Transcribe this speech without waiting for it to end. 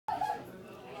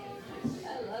I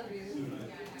love you.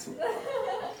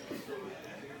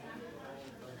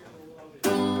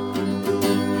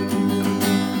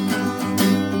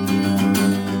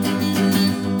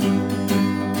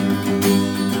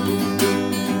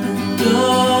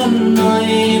 The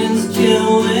night is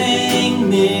killing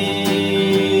me.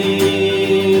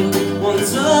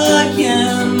 Once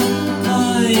again,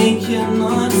 I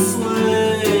cannot sleep.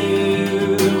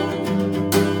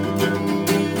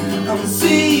 I'm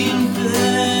seeing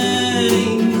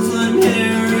things, I'm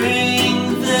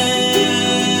hearing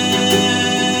things,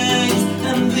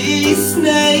 and these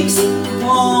snakes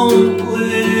won't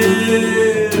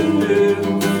live.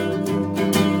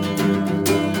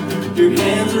 Your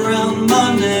hands around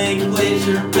my neck, place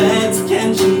your bets,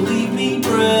 can't you leave me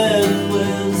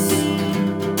breathless?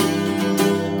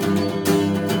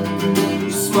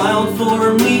 You smiled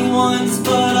for me once,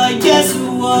 but I guess it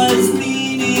was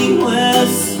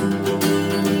meaningless.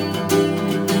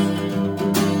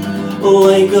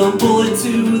 Like a bullet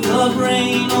to the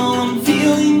brain, all I'm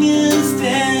feeling is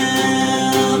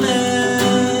damage.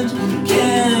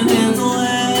 Can't handle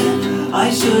it, I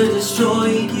should destroy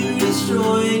you,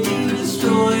 destroyed you,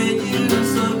 destroyed you,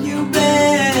 suck you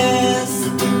best.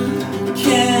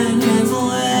 Can't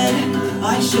handle it,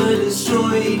 I should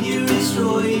destroyed you,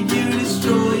 destroyed you,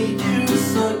 destroyed you,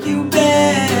 suck you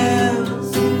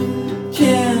best.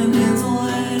 Can't handle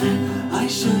it, I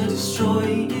should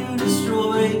destroyed you,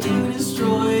 destroyed you,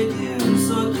 destroyed you,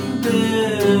 suck you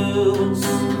best.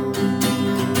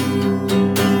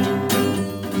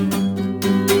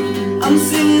 I'm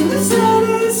singing the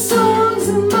saddest songs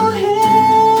in my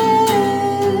head.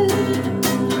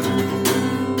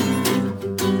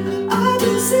 I've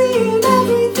been seeing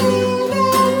everything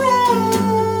in red.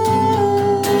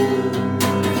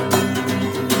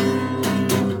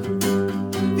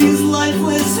 These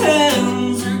lifeless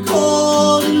hands are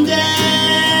cold and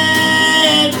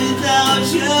dead without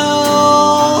you.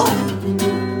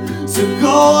 So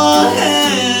go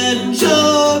ahead and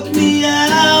choke me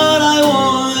out, I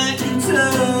want you to.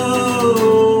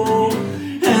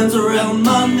 Hands around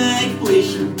my neck, place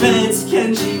your bets,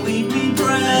 can she leave me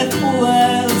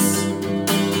breathless?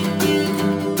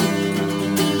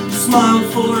 Smiled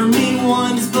for me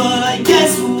once, but I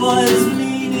guess it was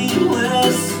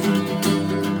meaningless.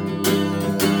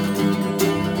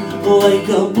 Like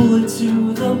a bullet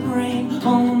to the brain,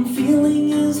 all I'm feeling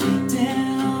is damage.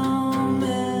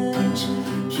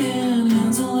 Can't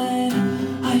handle it,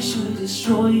 I should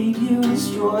destroyed you,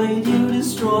 destroyed you,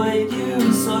 destroyed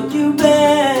you, suck you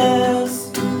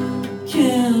best.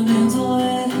 Can't handle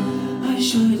it, I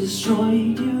should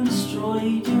destroyed you,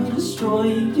 destroyed you,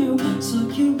 destroyed you,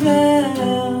 suck you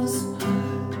best.